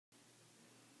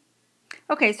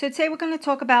Okay, so today we're going to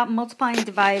talk about multiplying and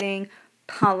dividing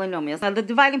polynomials. Now, the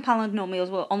dividing polynomials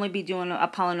will only be doing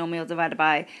a polynomial divided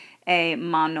by a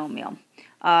monomial.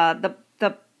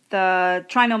 The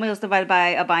trinomials divided by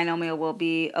a binomial will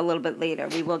be a little bit later.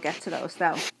 We will get to those,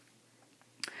 though.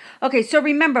 Okay, so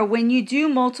remember, when you do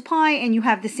multiply and you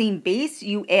have the same base,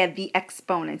 you add the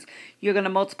exponents. You're going to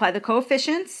multiply the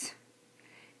coefficients,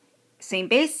 same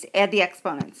base, add the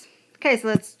exponents. Okay, so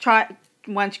let's try.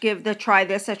 Why don't you give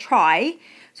this a try?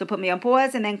 So put me on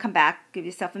pause and then come back. Give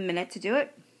yourself a minute to do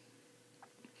it.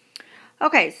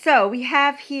 Okay, so we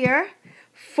have here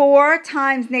 4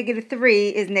 times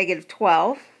 -3 is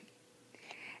 -12.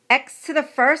 X to the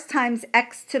first times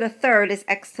x to the third is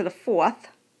x to the fourth.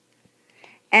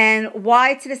 And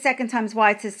y to the second times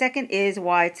y to the second is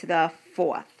y to the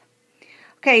fourth.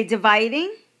 Okay,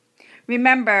 dividing.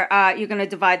 Remember, you're going to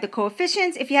divide the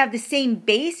coefficients. If you have the same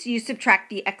base, you subtract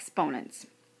the exponents.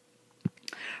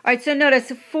 All right, so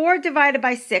notice 4 divided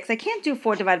by 6. I can't do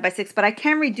 4 divided by 6, but I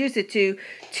can reduce it to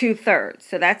 2/3.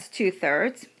 So that's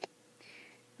 2/3.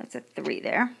 That's a 3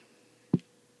 there.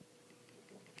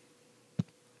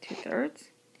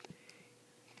 2/3.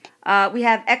 We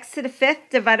have x to the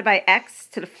fifth divided by x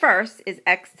to the first is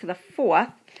x to the fourth.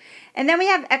 And then we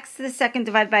have x to the second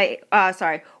divided by,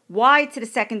 y to the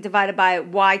second divided by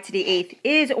y to the eighth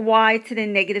is y to the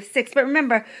 -6. But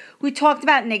remember, we talked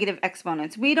about negative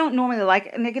exponents. We don't normally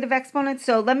like negative exponents,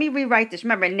 so let me rewrite this.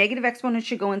 Remember, negative exponents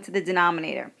should go into the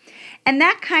denominator. And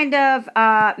that kind of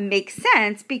makes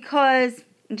sense because,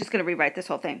 I'm just going to rewrite this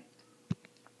whole thing.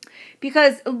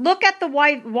 Because look at the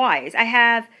y's. I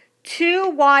have 2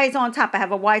 y's on top. I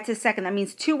have a y to the second. That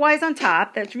means 2 y's on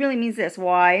top. That really means this,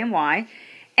 y and y.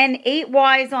 And 8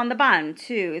 y's on the bottom.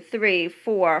 2, 3,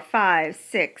 4, 5,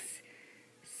 6,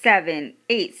 7,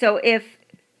 8. So if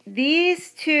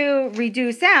these two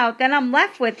reduce out, then I'm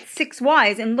left with 6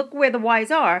 y's. And look where the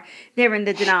y's are. They're in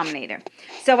the denominator.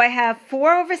 So I have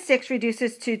 4 over 6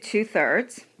 reduces to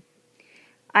 2/3.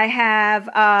 I have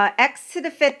x to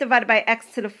the fifth divided by x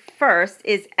to the first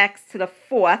is x to the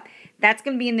fourth. That's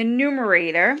going to be in the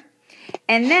numerator.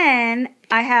 And then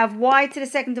I have y to the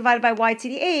second divided by y to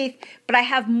the eighth, but I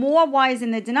have more y's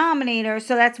in the denominator,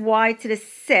 so that's y to the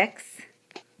sixth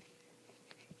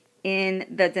in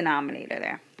the denominator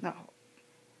there. Oh.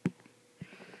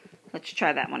 Let's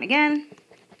try that one again.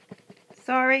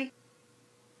 Sorry.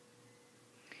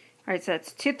 All right, so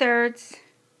that's 2/3.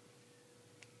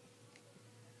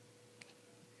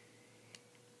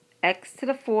 X to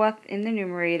the fourth in the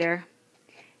numerator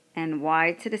and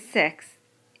y to the sixth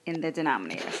in the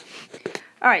denominator.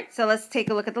 All right, so let's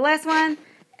take a look at the last one.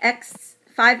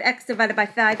 5x divided by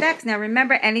 5x. Now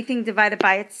remember, anything divided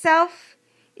by itself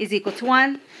is equal to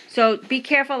 1. So be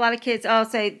careful. A lot of kids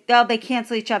say, oh, they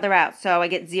cancel each other out, so I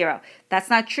get 0.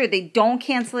 That's not true. They don't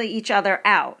cancel each other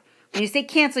out. When you say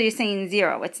cancel, you're saying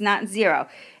 0. It's not 0.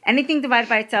 Anything divided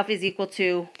by itself is equal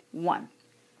to 1.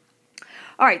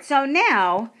 All right, so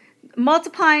now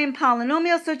multiplying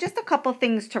polynomials. So just a couple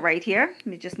things to write here. Let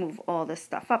me just move all this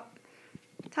stuff up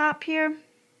top here.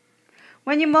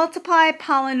 When you multiply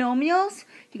polynomials,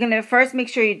 you're going to first make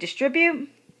sure you distribute.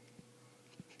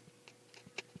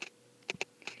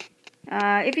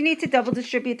 If you need to double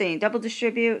distribute, then you double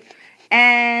distribute.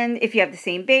 And if you have the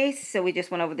same base, so we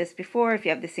just went over this before, if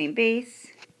you have the same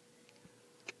base,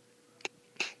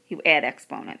 you add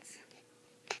exponents.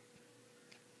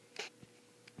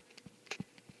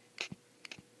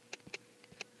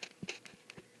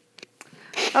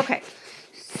 Okay,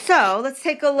 so let's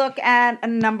take a look at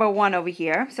number 1 over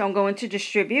here. So I'm going to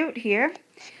distribute here.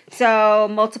 So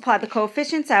multiply the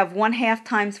coefficients. I have 1/2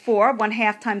 times 4.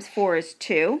 1/2 times 4 is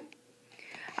 2.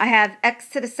 I have x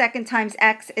to the second times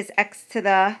x is x to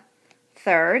the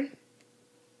third.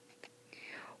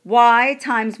 Y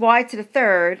times y to the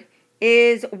third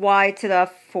is y to the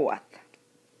fourth.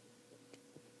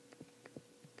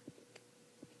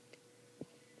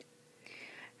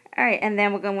 All right, and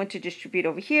then we're going to distribute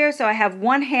over here. So I have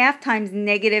 1/2 times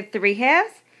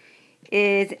 -3/2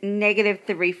 is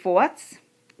 -3/4.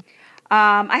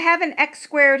 I have an x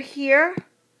squared here.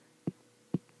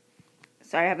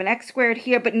 Sorry, I have an x squared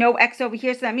here, but no x over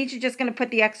here. So that means you're just going to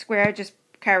put the x squared, just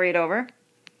carry it over.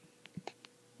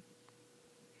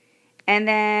 And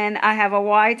then I have a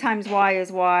y times y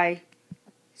is y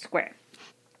squared.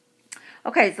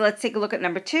 Okay, so let's take a look at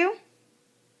number 2.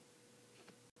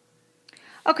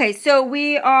 Okay, so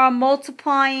we are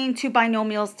multiplying 2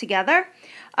 binomials together.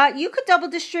 You could double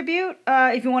distribute.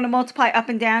 If you want to multiply up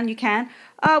and down, you can.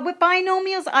 With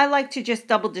binomials, I like to just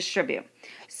double distribute.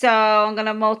 So I'm going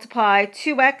to multiply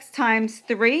 2x times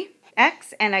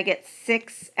 3x, and I get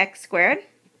 6x squared.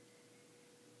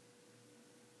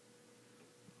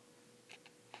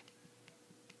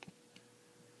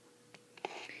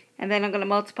 And then I'm going to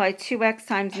multiply 2x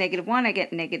times negative 1. I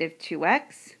get negative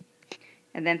 2x.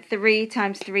 And then 3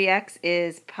 times 3x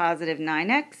is positive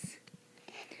 9x.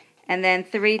 And then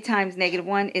 3 times negative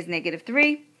 1 is negative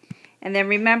 3. And then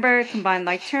remember, combine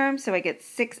like terms, so I get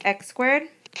 6x squared.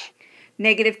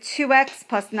 Negative 2x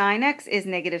plus 9x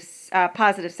is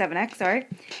positive 7x, sorry.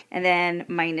 And then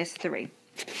minus 3.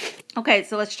 Okay,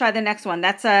 so let's try the next one.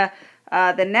 That's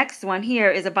the next one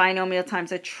here is a binomial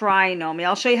times a trinomial.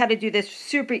 I'll show you how to do this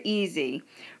super easy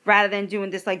rather than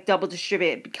doing this like double distribute.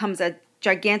 It becomes a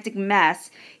gigantic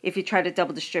mess if you try to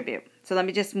double distribute. So let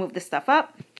me just move this stuff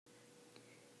up.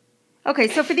 Okay,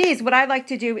 so for these, what I like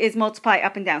to do is multiply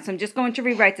up and down. So I'm just going to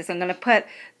rewrite this. I'm going to put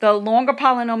the longer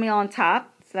polynomial on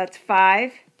top. So that's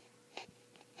 5x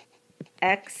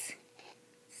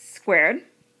squared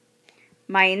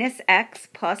minus x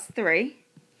plus 3.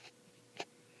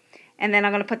 And then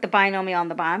I'm going to put the binomial on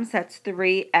the bottom. So that's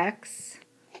 3x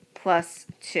plus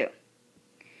 2.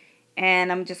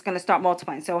 And I'm just going to start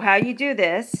multiplying. So how you do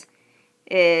this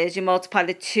is you multiply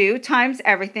the 2 times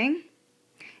everything.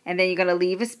 And then you're going to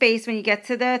leave a space when you get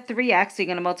to the 3x. So you're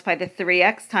going to multiply the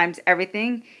 3x times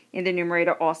everything in the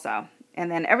numerator also. And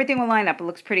then everything will line up. It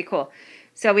looks pretty cool.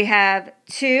 So we have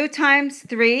 2 times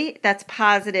 3. That's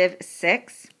positive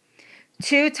 6.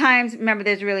 2 times, remember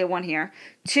there's really a 1 here.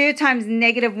 2 times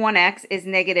negative 1x is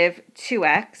negative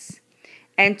 2x.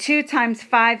 And 2 times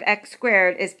 5x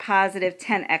squared is positive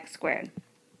 10x squared.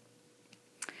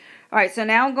 All right, so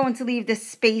now I'm going to leave this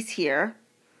space here.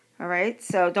 All right,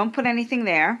 so don't put anything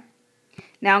there.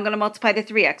 Now I'm going to multiply the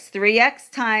 3x. 3x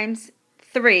times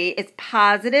 3 is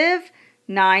positive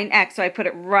 9x. So I put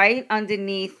it right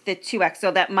underneath the 2x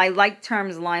so that my like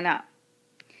terms line up.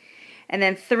 And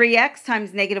then 3x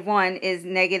times negative 1 is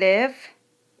 3x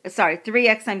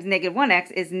times negative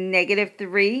 1x is negative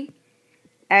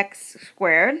 3x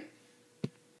squared.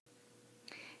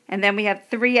 And then we have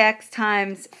 3x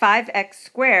times 5x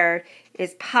squared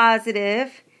is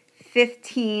positive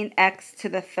 15x to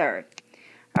the third.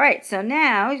 All right, so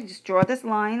now you just draw this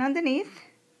line underneath.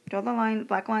 Draw the line,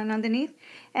 black line underneath.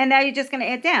 And now you're just going to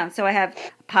add down. So I have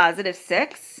positive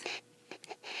 6.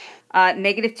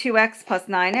 Negative 2x plus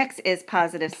 9x is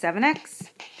positive 7x.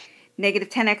 Negative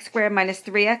 10x squared minus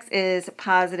 3x is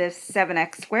positive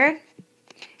 7x squared.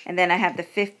 And then I have the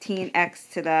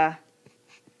 15x to the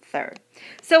third.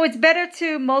 So it's better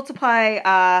to multiply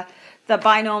the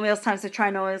binomials times the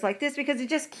trinomials like this because it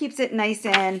just keeps it nice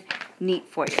and neat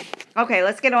for you. Okay,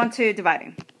 let's get on to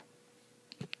dividing.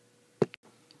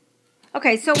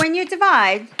 Okay, so when you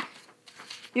divide,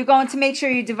 you're going to make sure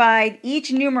you divide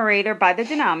each numerator by the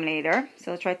denominator.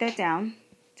 So let's write that down.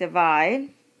 Divide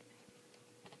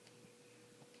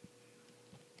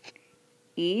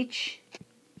each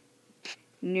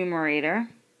numerator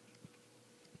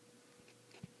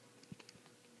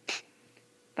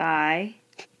by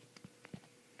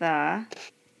the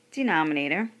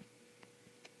denominator.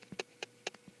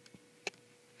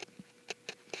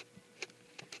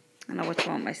 I don't know what's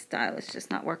wrong with my style. It's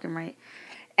just not working right.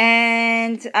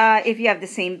 And if you have the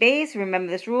same base,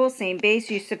 remember this rule, same base,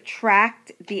 you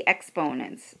subtract the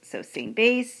exponents. So same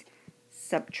base,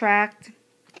 subtract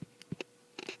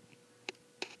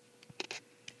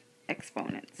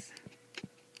exponents.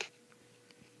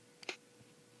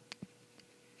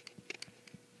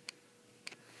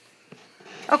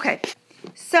 Okay,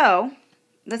 so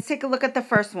let's take a look at the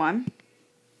first one.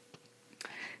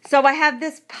 So I have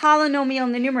this polynomial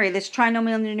in the numerator, this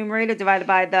trinomial in the numerator divided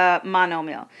by the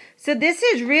monomial. So this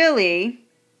is really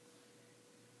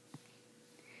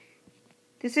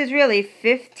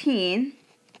 15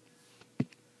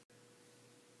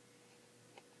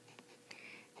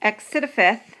 x to the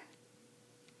fifth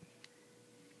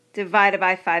divided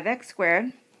by 5x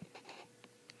squared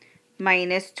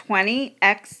minus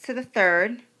 20x to the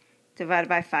third divided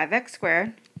by 5x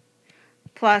squared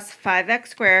plus 5x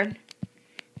squared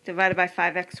divided by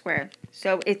 5x squared.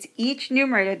 So it's each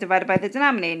numerator divided by the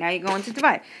denominator. Now you're going to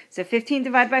divide. So 15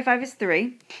 divided by 5 is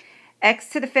 3. X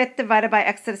to the fifth divided by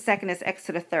x to the second is x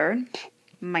to the third.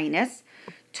 Minus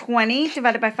 20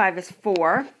 divided by 5 is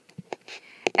 4.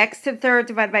 X to the third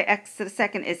divided by x to the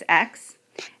second is x.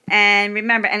 And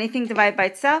remember, anything divided by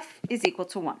itself is equal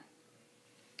to 1.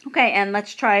 Okay, and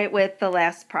let's try it with the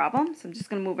last problem. So I'm just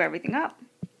going to move everything up.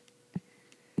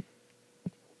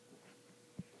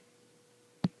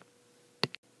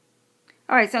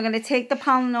 All right, so I'm going to take the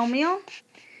polynomial,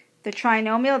 the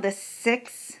trinomial, the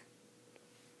 6x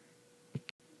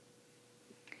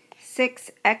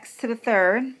to the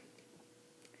third,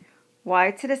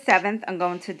 y to the seventh. I'm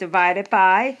going to divide it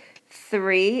by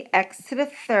 3x to the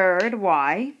third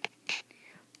y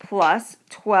plus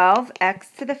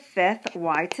 12x to the 5th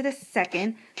y to the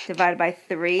 2nd divided by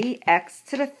 3x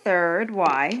to the 3rd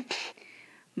y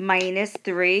minus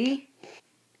 3x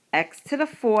to the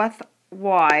 4th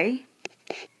y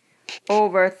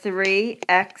over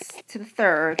 3x to the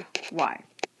 3rd y.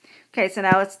 Okay, so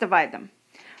now let's divide them.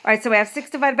 All right, so we have 6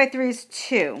 divided by 3 is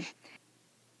 2.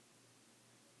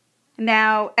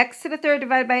 Now, x to the 3rd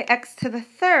divided by x to the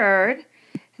 3rd,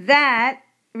 that,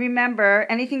 remember,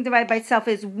 anything divided by itself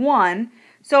is 1.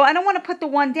 So I don't want to put the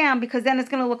 1 down because then it's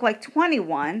going to look like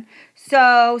 21.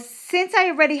 So since I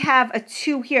already have a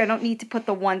 2 here, I don't need to put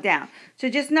the 1 down. So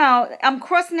just know, I'm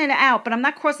crossing it out, but I'm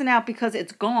not crossing it out because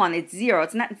it's gone. It's 0.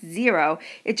 It's not 0.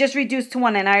 It just reduced to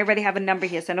 1, and I already have a number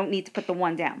here, so I don't need to put the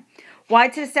 1 down. Y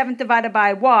to the 7th divided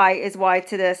by y is y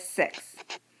to the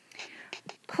 6th.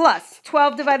 Plus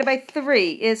 12 divided by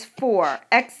 3 is 4.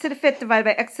 X to the 5th divided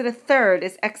by x to the 3rd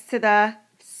is x to the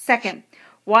 2nd.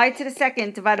 Y to the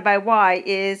 2nd divided by y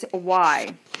is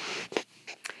y.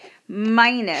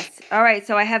 Minus. All right,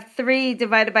 so I have 3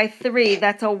 divided by 3.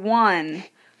 That's a 1.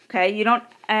 Okay, you don't,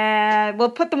 we'll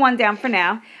put the 1 down for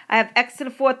now. I have x to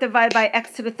the 4th divided by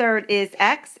x to the 3rd is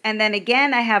x. And then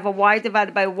again, I have a y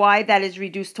divided by y that is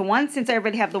reduced to 1. Since I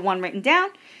already have the 1 written down,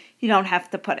 you don't have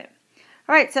to put it.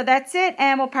 All right, so that's it,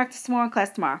 and we'll practice some more in class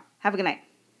tomorrow. Have a good night.